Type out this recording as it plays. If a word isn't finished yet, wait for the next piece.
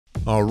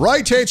All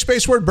right, hey, it's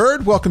Spaceward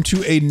Bird. Welcome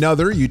to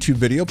another YouTube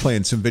video,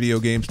 playing some video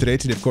games today.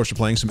 Today, of course, we're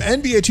playing some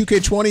NBA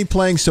 2K20,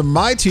 playing some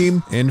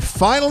MyTeam, and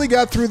finally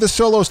got through the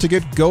solos to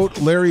get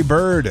GOAT Larry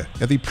Bird.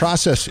 Now, the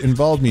process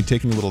involved me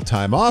taking a little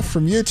time off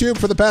from YouTube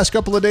for the past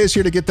couple of days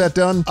here to get that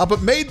done,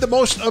 but made the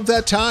most of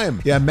that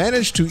time. Yeah,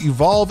 managed to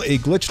evolve a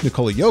glitched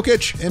Nikola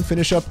Jokic and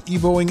finish up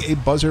evoing a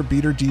buzzer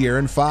beater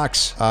De'Aaron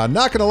Fox.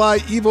 Not gonna lie,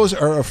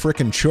 evos are a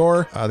frickin'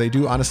 chore. They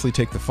do honestly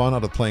take the fun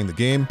out of playing the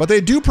game, but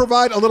they do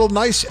provide a little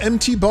nice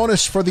MT bonus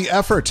for the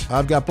effort.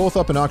 I've got both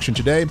up in auction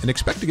today and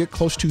expect to get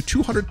close to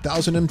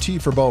 200,000 MT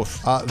for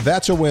both.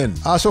 That's a win.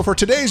 So for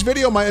today's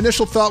video, my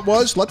initial thought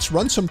was, let's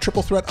run some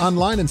Triple Threat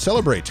online and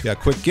celebrate. Yeah,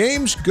 quick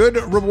games, good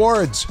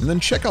rewards, and then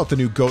check out the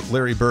new GOAT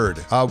Larry Bird.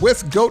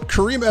 With GOAT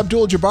Kareem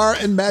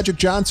Abdul-Jabbar and Magic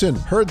Johnson.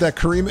 Heard that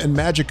Kareem and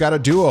Magic got a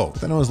duo.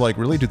 Then I was like,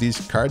 really, do these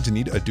cards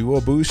need a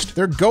duo boost?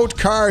 They're GOAT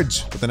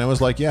cards. But then I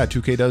was like, yeah,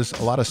 2K does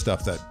a lot of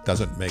stuff that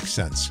doesn't make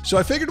sense. So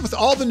I figured with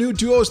all the new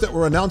duos that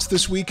were announced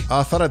this week,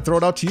 I thought I'd throw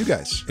it out to you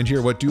guys and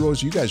hear what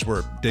duos you guys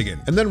were digging.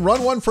 And then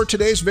run one for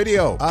today's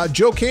video.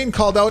 Joe Kane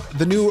called out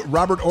the new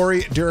Robert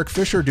Ory, Derek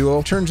Fisher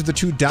duo, turned the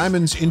two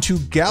diamonds into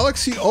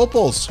Galaxy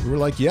Opals. We were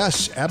like,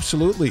 yes,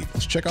 absolutely.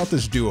 Let's check out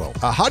this duo.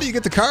 How do you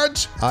get the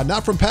cards?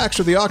 Not from packs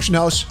or the auction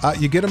house.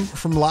 You get them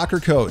from locker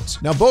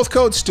codes. Now, both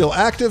codes still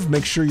active.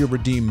 Make sure you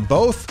redeem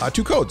both.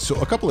 Two codes, so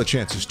a couple of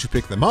chances to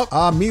pick them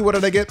up. Me, what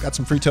did I get? Got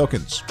some free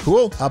tokens.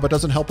 Cool, but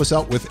doesn't help us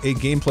out with a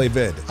gameplay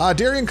vid.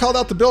 Darian called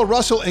out the Bill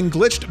Russell and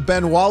glitched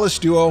Ben Wallace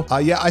duo.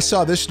 Yeah, I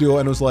saw this duo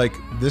and was like,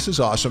 this is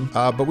awesome,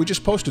 but we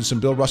just posted some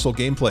Bill Russell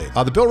gameplay.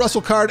 The Bill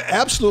Russell card,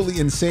 absolutely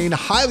insane,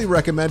 highly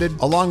recommended,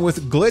 along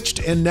with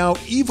glitched and now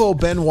Evo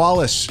Ben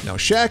Wallace. Now,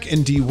 Shaq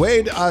and D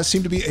Wade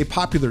seem to be a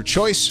popular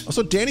choice.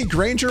 Also, Danny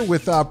Granger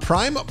with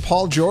Prime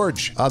Paul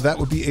George. That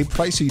would be a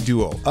pricey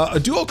duo. A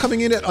duo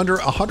coming in at under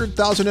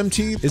 100,000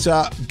 MT is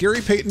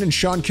Gary Payton and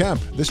Sean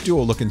Kemp. This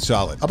duo looking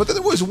solid. But then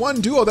there was one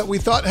duo that we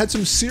thought had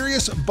some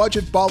serious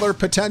budget baller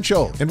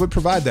potential and would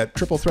provide that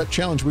triple threat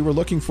challenge we were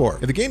looking for.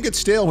 If the game gets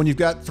stale when you've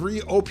got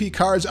 3 OP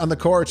cards on the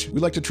court, we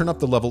like to turn up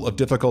the level of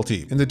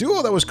difficulty. And the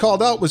duo that was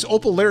called out was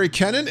Opal Larry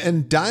Kenon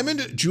and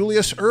Diamond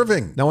Julius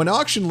Erving. Now in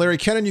auction, Larry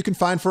Kenon you can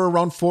find for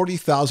around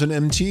 40,000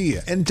 MT.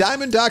 And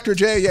Diamond Dr.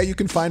 J, yeah, you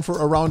can find for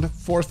around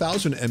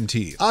 4,000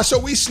 MT. So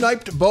we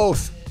sniped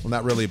both. Well,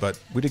 not really, but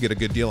we did get a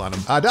good deal on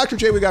him. Dr.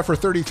 J we got for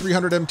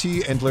 3,300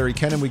 MT, and Larry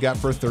Kenon we got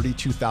for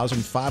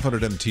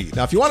 32,500 MT.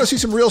 Now, if you want to see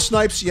some real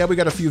snipes, yeah, we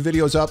got a few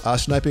videos up.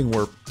 Sniping,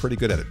 we're pretty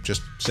good at it,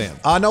 just saying.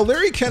 Now,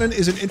 Larry Kenon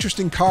is an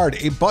interesting card,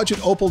 a budget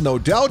opal, no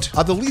doubt.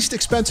 The least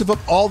expensive of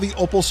all the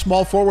opal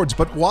small forwards,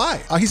 but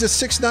why? He's a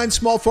 6'9"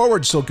 small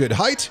forward, so good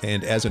height,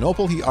 and as an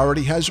opal, he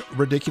already has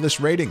ridiculous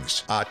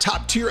ratings.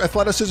 Top-tier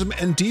athleticism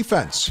and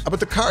defense, but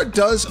the card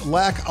does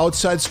lack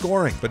outside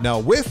scoring. But now,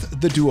 with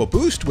the duo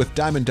boost with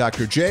Diamond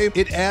Dr. J,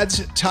 it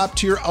adds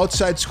top-tier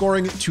outside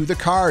scoring to the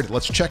card.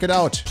 Let's check it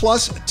out.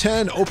 Plus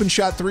 10 open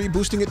shot 3,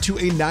 boosting it to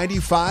a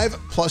 95,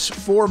 plus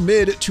 4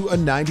 mid to a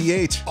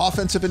 98.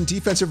 Offensive and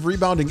defensive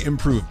rebounding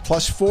improved,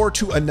 plus 4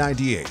 to a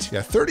 98.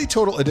 Yeah, 30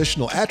 total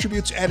additional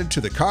attributes added to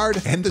the card,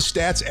 and the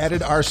stats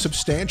added are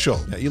substantial.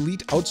 Now,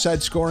 elite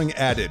outside scoring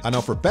added.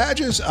 Now for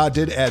badges,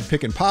 did add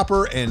Pick and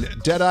Popper and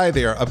Deadeye.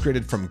 They are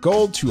upgraded from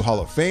Gold to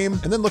Hall of Fame.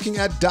 And then looking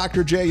at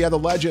Dr. J, yeah, the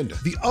legend.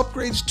 The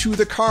upgrades to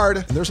the card,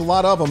 and there's a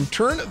lot of them,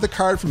 turn the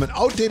card from an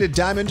outdated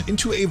diamond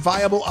into a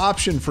viable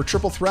option for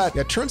triple threat.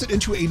 Yeah, turns it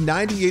into a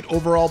 98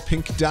 overall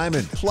pink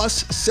diamond,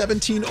 plus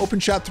 17 open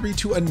shot 3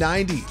 to a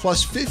 90,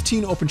 plus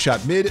 15 open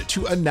shot mid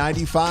to a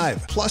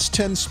 95, plus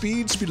 10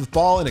 speed with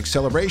ball and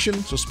acceleration.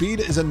 So speed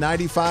is a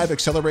 95,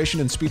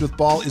 acceleration and speed with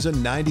ball is a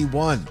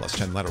 91, plus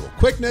 10 lateral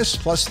quickness,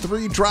 plus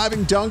 3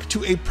 driving dunk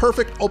to a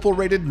perfect opal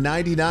rated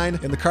 99,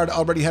 and the card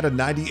already had a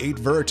 98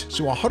 vert.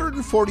 So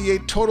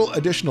 148 total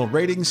additional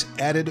ratings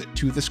added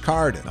to this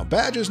card. Now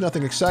badges,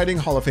 nothing exciting.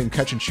 Hall of Fame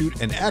catch and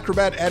shoot and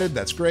acrobat added,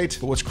 that's great.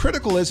 But what's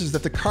critical is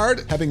that the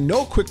card, having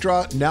no quick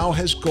draw, now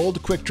has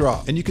gold quick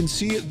draw. And you can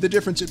see the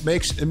difference it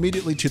makes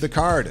immediately to the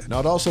card. Now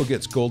it also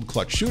gets gold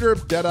clutch shooter,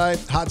 Deadeye,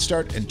 hot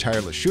start, and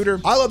tireless shooter.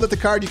 I love that the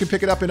card, you can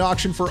pick it up in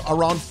auction for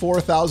around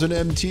 4,000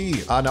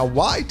 MT. Now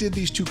why did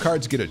these two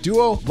cards get a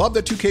duo? Love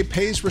that 2K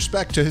pays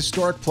respect to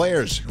historic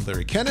players.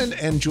 Larry Kenon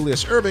and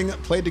Julius Erving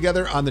played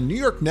together on the New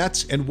York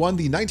Nets and won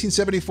the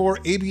 1974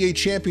 ABA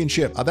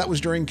championship. That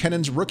was during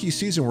Kenon's rookie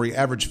season where he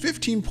averaged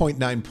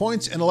 15.9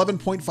 points and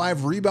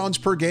 11.5 rebounds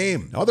per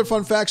game. Now, other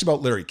fun facts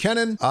about Larry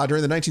Kenon.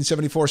 During the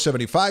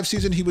 1974-75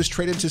 season, he was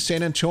traded to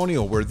San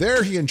Antonio, where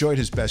there he enjoyed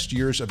his best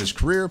years of his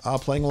career,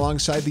 playing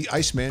alongside the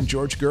Iceman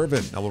George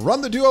Gervin. Now, we'll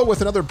run the duo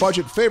with another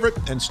budget favorite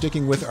and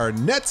sticking with our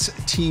Nets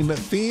team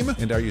theme.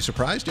 And are you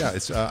surprised? Yeah,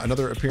 it's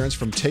another appearance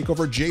from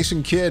TakeOver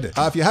Jason Kidd.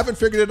 If you haven't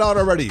figured it out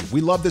already,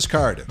 we love this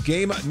card.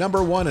 Game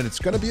number 1, and it's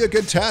going to be a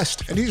good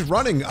test. And he's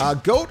running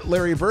GOAT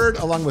Larry Bird,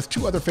 along with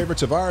 2 other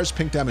favorites of ours,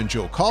 Pink Diamond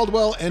Joe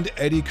Caldwell and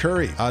Eddie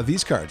Curry.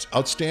 These cards,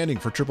 outstanding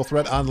for Triple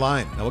Threat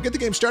Online. Now we'll get the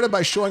game started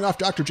by showing off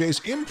Dr. J's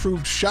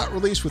improved shot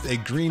release with a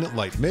green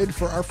light mid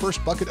for our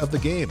first bucket of the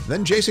game.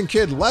 Then Jason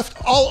Kidd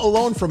left all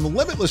alone from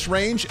limitless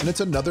range, and it's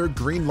another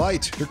green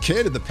light. Your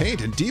Kidd in the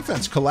paint and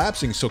defense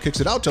collapsing, so kicks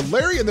it out to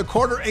Larry in the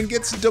corner and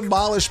gets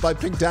demolished by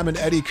Pink Diamond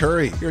Eddie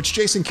Curry. Here it's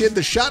Jason Kidd,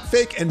 the shot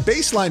fake and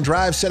baseline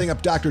drive, setting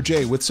up Dr.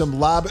 J with some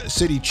LOB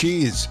City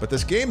Cheese. But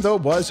this game, though,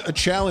 was a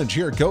challenge.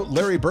 Here, GOAT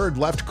Larry Bird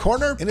left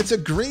corner, and it's a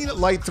green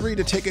light 3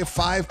 to take a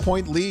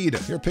 5-point lead.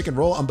 Here, pick and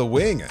roll on the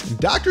wing.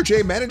 Dr.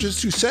 J manages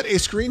to set a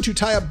screen to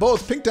tie up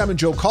both Pink Diamond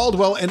Joe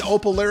Caldwell and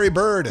Opal Larry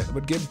Bird. It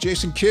would give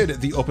Jason Kidd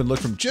the open look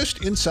from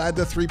just inside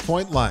the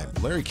 3-point line.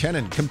 Larry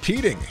Kenon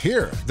competing.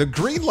 Here, the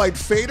green light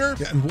fader.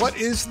 And what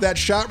is that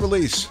shot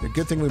release? A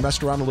good thing we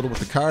messed around a little with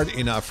the card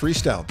in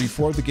freestyle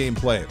before the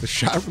gameplay. The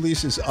shot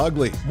release is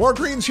ugly. More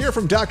greens here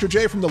from Dr.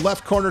 J from the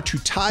left corner to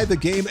tie the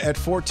game at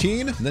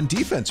 14. And then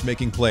defense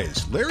making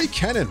plays. Larry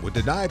Kenon would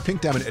deny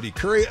Pink Diamond Eddie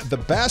Curry the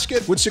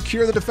basket, would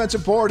secure the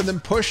defensive board, and then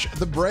push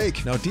the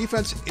break. Now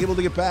defense able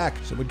to get back,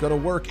 so would go to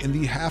work in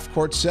the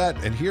half-court set.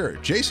 And here,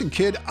 Jason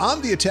Kidd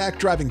on the attack,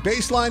 driving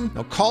baseline.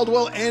 Now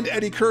Caldwell and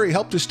Eddie Curry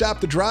help to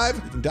stop the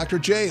drive, leaving Dr.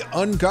 J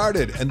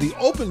unguarded. And the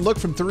open look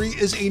from 3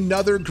 is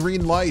another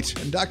green light.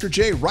 And Dr.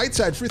 J right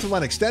side free throw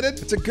line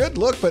extended. It's a good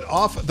look, but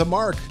off the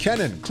mark.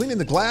 Kenon cleaning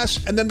the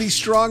glass, and then the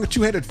strong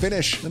two-handed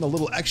finish, and a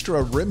little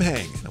extra rim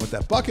hang. Now with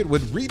that bucket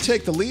would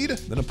retake the lead.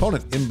 Then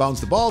opponent inbounds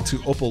the ball to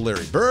Opal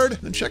Larry Bird.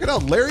 And check it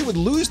out, Larry would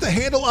lose the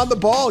handle on the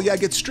ball. Yeah,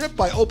 get stripped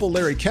by Opal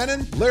Larry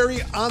Kenon. Larry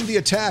on the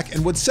attack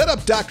and would set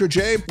up Dr.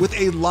 J with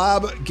a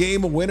lob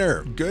game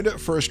winner. Good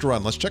first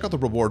run. Let's check out the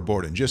reward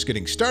board. And just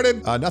getting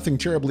started, nothing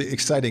terribly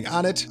exciting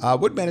on it.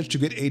 Would manage to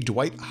get a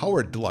Dwight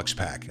Howard deluxe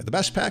pack. The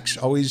best packs,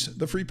 always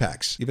the free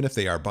packs, even if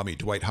they are bummy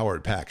Dwight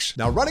Howard packs.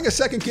 Now running a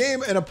second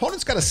game, an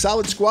opponent's got a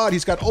solid squad.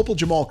 He's got Opal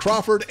Jamal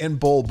Crawford and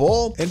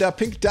Bull and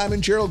Pink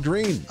Diamond Gerald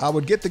Green.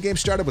 Would get the game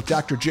started with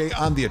Dr. J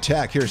on the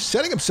attack. Here,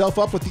 setting himself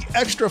up with the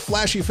extra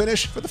flashy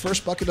finish for the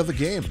first bucket of the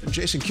game. And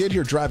Jason Kidd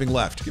here driving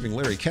left, giving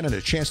Larry Kenon a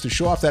chance to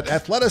show off that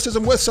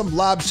athleticism with some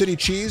LOB City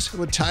Cheese. It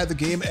would tie the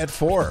game at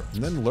 4.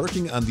 And then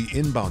lurking on the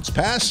inbounds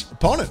pass.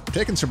 Opponent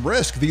taking some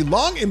risk. The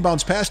long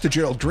inbounds pass to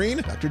Gerald Green.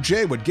 Dr.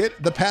 J would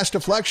get the pass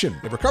deflection.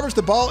 It recovers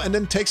the ball and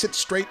then takes it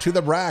straight to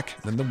the rack.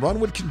 And then the run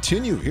would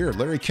continue. Here,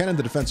 Larry Kenon,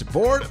 the defensive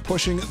board,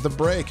 pushing the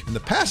break. And the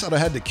pass out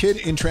ahead to Kidd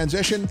in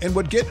transition and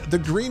would get the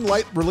green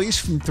light release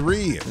from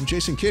 3. And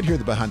Jason Kidd here,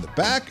 the behind the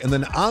back, and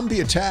then on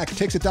the attack,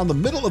 takes it down the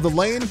middle of the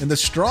lane, and the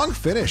strong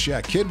finish.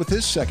 Yeah, Kidd with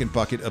his second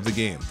bucket of the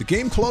game. The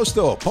game close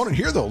though. Opponent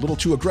here though, a little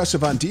too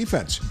aggressive on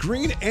defense.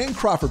 Green and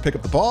Crawford pick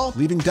up the ball,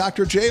 leaving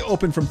Dr. J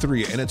open from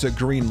 3, and it's a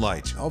green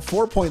light. A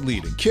 4-point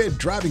lead, and Kidd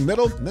driving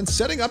middle, and then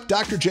setting up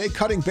Dr. J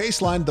cutting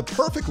baseline, the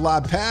perfect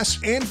lob pass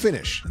and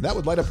finish. And that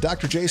would light up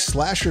Dr. J's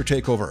slasher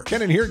takeover.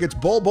 Kenon here gets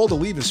Bull to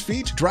leave his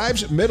feet,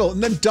 drives middle,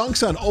 and then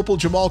dunks on Opal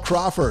Jamal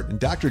Crawford. And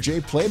Dr. J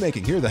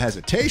playmaking here, the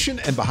hesitation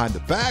and behind the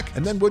back,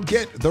 and then would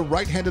get the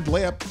right-handed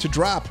layup to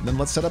drop. And then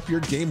let's set up your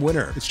game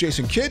winner. It's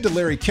Jason Kidd to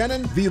Larry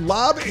Kenon. The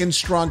lob and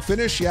strong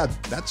finish. Yeah,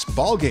 that's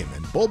ball game.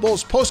 And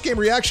Bull's post-game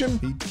reaction,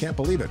 he can't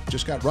believe it.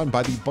 Just got run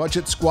by the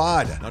budget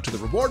squad. Now to the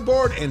reward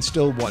board, and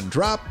still 1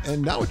 drop.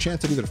 And now a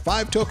chance at either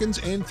 5 tokens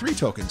and 3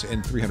 tokens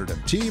and 300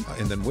 MT.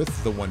 And then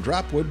with the 1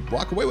 drop, would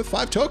walk away with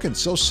 5 tokens.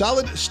 So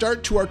solid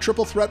start to our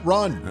triple threat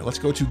run. All right, let's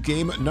go to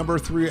game number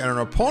 3. And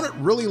our opponent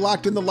really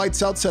locked in the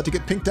lights out set to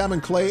get Pink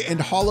Diamond Clay and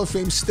Hall of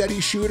Fame Steady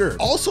Shooter.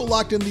 Also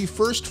locked in the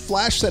first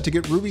flash set to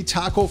get Ruby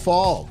Taco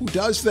Fall. Who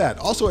does that?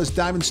 Also has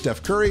Diamond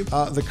Steph Curry,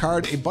 the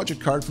card, a budget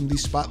card from the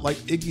Spotlight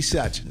Iggy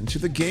set. Into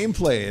the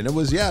gameplay, and it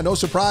was, yeah, no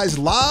surprise,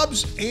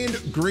 lobs and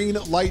green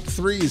light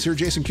 3s. Here,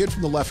 Jason Kidd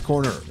from the left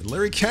corner. And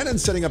Larry Kenon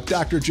setting up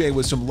Dr. J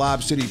with some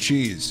LOB City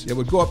Cheese. It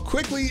would go up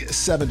quickly,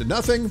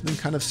 7-0, and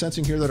kind of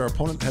sensing here that our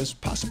opponent has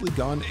possibly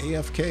gone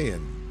AFK,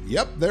 and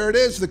yep, there it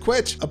is, the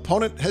quit.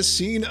 Opponent has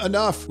seen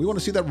enough. We want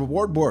to see that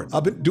reward board.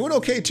 I've been doing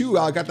okay too.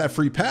 I got that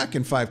free pack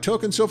and 5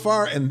 tokens so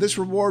far, and this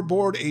reward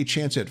board, a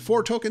chance at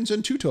 4 tokens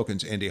and 2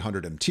 tokens and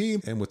 100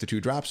 MT. And with the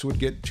 2 drops would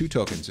get 2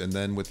 tokens, and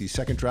then with the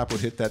second drop would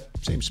hit that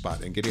same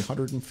spot and get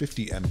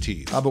 150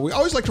 MT. But we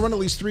always like to run at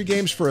least 3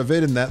 games for a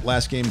vid, and that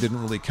last game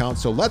didn't really count.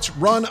 So let's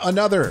run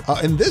another.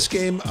 In this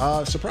game,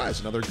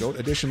 surprise, another GOAT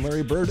Edition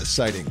Larry Bird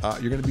sighting.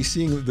 You're going to be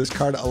seeing this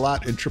card a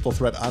lot in Triple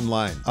Threat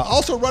Online.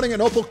 Also running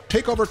an Opal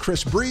Takeover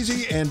Chris Breezy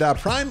and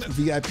Prime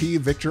VIP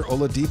Victor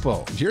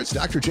Oladipo. And here it's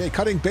Dr. J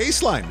cutting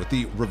baseline with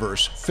the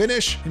reverse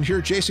finish. And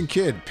here Jason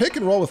Kidd pick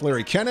and roll with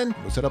Larry Kenon.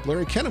 We'll set up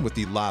Larry Kenon with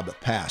the lob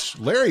pass.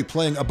 Larry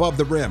playing above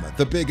the rim,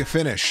 the big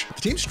finish.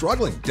 The team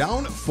struggling,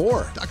 down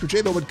 4. Dr.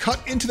 J though would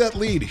cut into that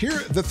lead. Here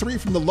the 3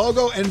 from the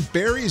logo and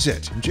buries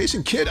it. And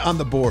Jason Kidd on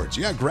the boards.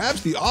 Yeah,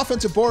 grabs the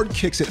offensive board,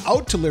 kicks it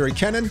out to Larry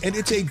Kenon, and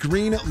it's a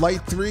green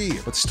light 3.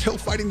 But still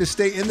fighting to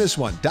stay in this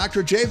one.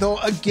 Dr. J though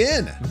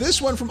again,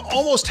 this one from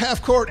almost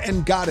half court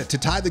and got it to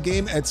tie tied the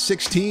game at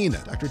 16.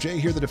 Dr. J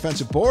here, the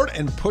defensive board,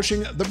 and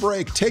pushing the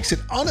break. Takes it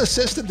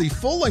unassisted the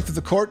full length of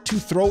the court to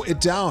throw it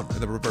down. And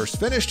the reverse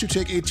finish to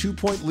take a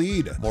 2-point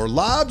lead. More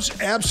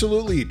lobs?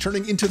 Absolutely.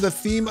 Turning into the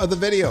theme of the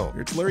video.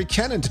 It's Larry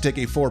Kenon to take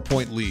a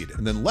 4-point lead.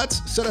 And then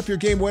let's set up your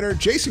game winner,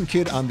 Jason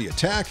Kidd, on the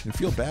attack, and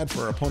feel bad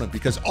for our opponent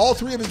because all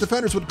three of his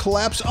defenders would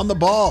collapse on the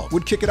ball.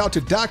 Would kick it out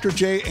to Dr.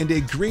 J and a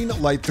green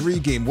light 3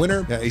 game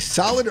winner. A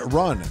solid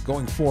run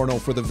going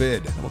 4-0 for the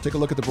vid. And we'll take a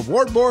look at the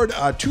reward board.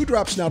 2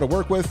 drops now to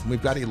work with.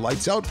 We've got a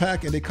lights out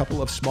pack and a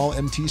couple of small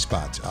MT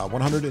spots.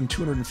 100 and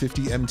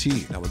 250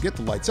 MT. Now we'll get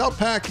the lights out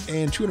pack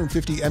and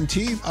 250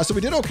 MT. So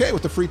we did okay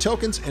with the free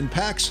tokens and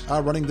packs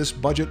running this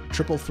budget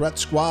triple threat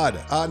squad.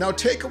 Now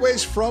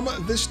takeaways from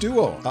this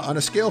duo. On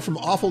a scale from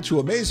awful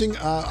to amazing,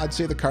 I'd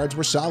say the cards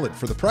were solid.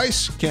 For the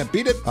price, can't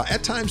beat it.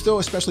 At times though,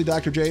 especially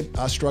Dr. J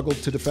struggled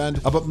to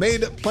defend, but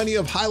made plenty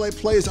of highlight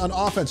plays on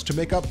offense to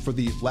make up for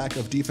the lack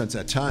of defense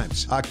at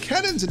times.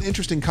 Kenon's an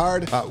interesting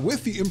card.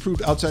 With the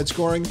improved outside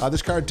scoring,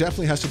 this card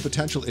definitely has some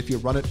potential if you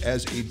run it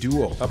as a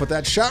duo. But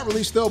that shot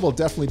release though will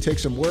definitely take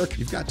some work.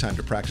 You've got time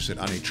to practice it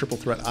on a triple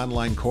threat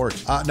online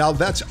court. Now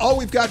that's all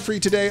we've got for you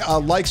today.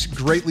 Likes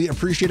greatly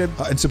appreciated,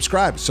 and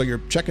subscribe so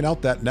you're checking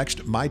out that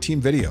next My Team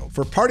video.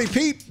 For Party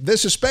Pete,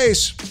 this is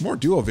Space. More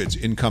duo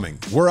vids incoming.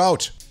 We're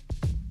out.